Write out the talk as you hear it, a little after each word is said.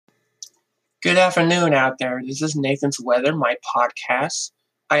Good afternoon out there. This is Nathan's Weather, my podcast.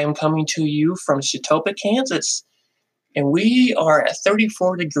 I am coming to you from Chetopa, Kansas, and we are at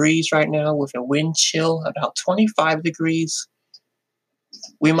 34 degrees right now with a wind chill about 25 degrees.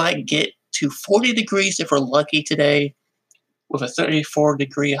 We might get to 40 degrees if we're lucky today with a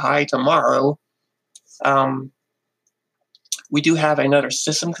 34-degree high tomorrow. We do have another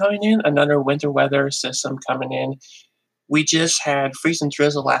system coming in, another winter weather system coming in. We just had freezing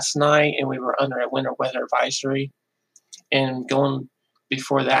drizzle last night, and we were under a winter weather advisory. And going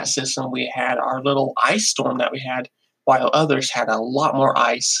before that system, we had our little ice storm that we had, while others had a lot more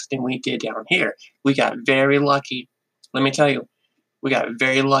ice than we did down here. We got very lucky. Let me tell you, we got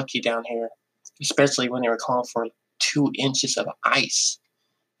very lucky down here, especially when they were calling for 2 inches of ice.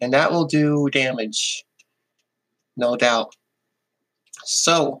 And that will do damage, no doubt.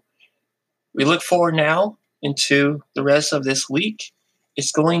 So, we look forward now into the rest of this week.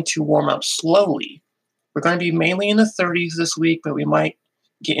 It's going to warm up slowly. We're going to be mainly in the 30s this week, but we might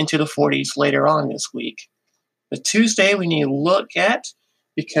get into the 40s later on this week. But Tuesday we need to look at,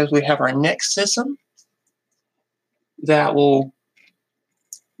 because we have our next system that will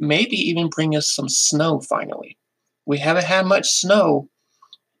maybe even bring us some snow finally. We haven't had much snow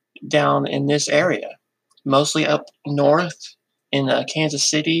down in this area, mostly up north in Kansas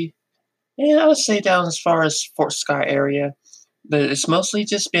City, and I would say down as far as Fort Scott area, but it's mostly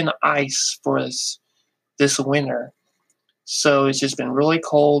just been ice for us this winter. So it's just been really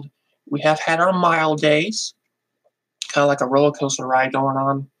cold. We have had our mild days, kind of like a roller coaster ride going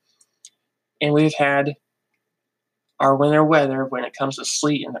on. And we've had our winter weather when it comes to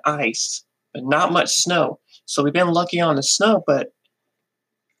sleet and ice, but not much snow. So we've been lucky on the snow, but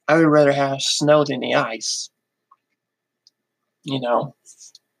I would rather have snow than the ice, you know.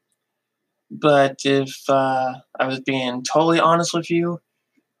 But if I was being totally honest with you,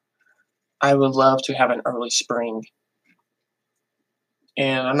 I would love to have an early spring.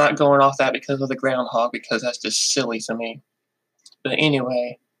 And I'm not going off that because of the groundhog, because that's just silly to me. But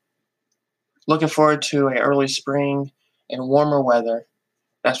anyway, looking forward to an early spring and warmer weather,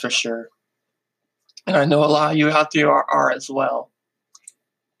 that's for sure. And I know a lot of you out there are as well.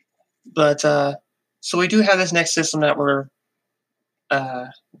 But so we do have this next system that we're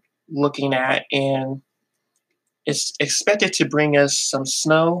looking at, and it's expected to bring us some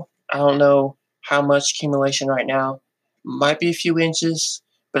snow. I don't know how much accumulation right now. Might be a few inches,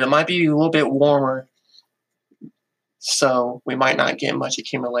 but it might be a little bit warmer, so we might not get much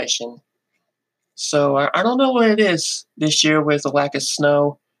accumulation. So I don't know what it is this year with the lack of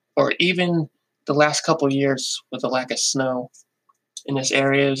snow, or even the last couple of years with the lack of snow in this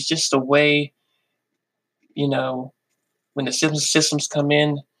area. It's just the way, when the systems come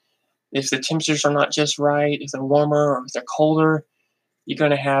in, if the temperatures are not just right, if they're warmer or if they're colder, you're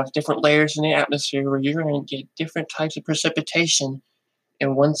going to have different layers in the atmosphere where you're going to get different types of precipitation.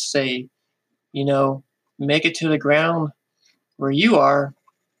 And once they, make it to the ground where you are,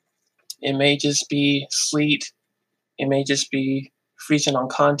 it may just be sleet. It may just be freezing on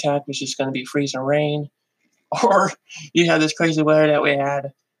contact, which is going to be freezing rain. Or you have this crazy weather that we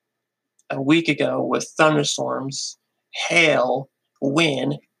had a week ago with thunderstorms, hail,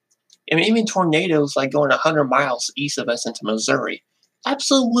 wind, and even tornadoes like going 100 miles east of us into Missouri.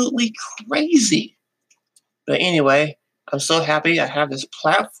 Absolutely crazy. But anyway, I'm so happy I have this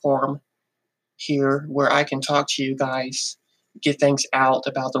platform here where I can talk to you guys, get things out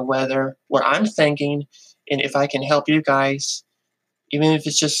about the weather, what I'm thinking, and if I can help you guys, even if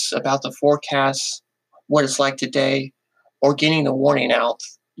it's just about the forecast, what it's like today, or getting the warning out.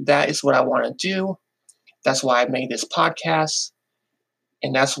 That is what I want to do. That's why I made this podcast,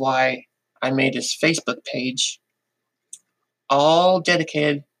 and that's why I made this Facebook page, all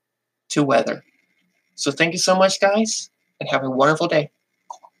dedicated to weather. So thank you so much, guys, and have a wonderful day.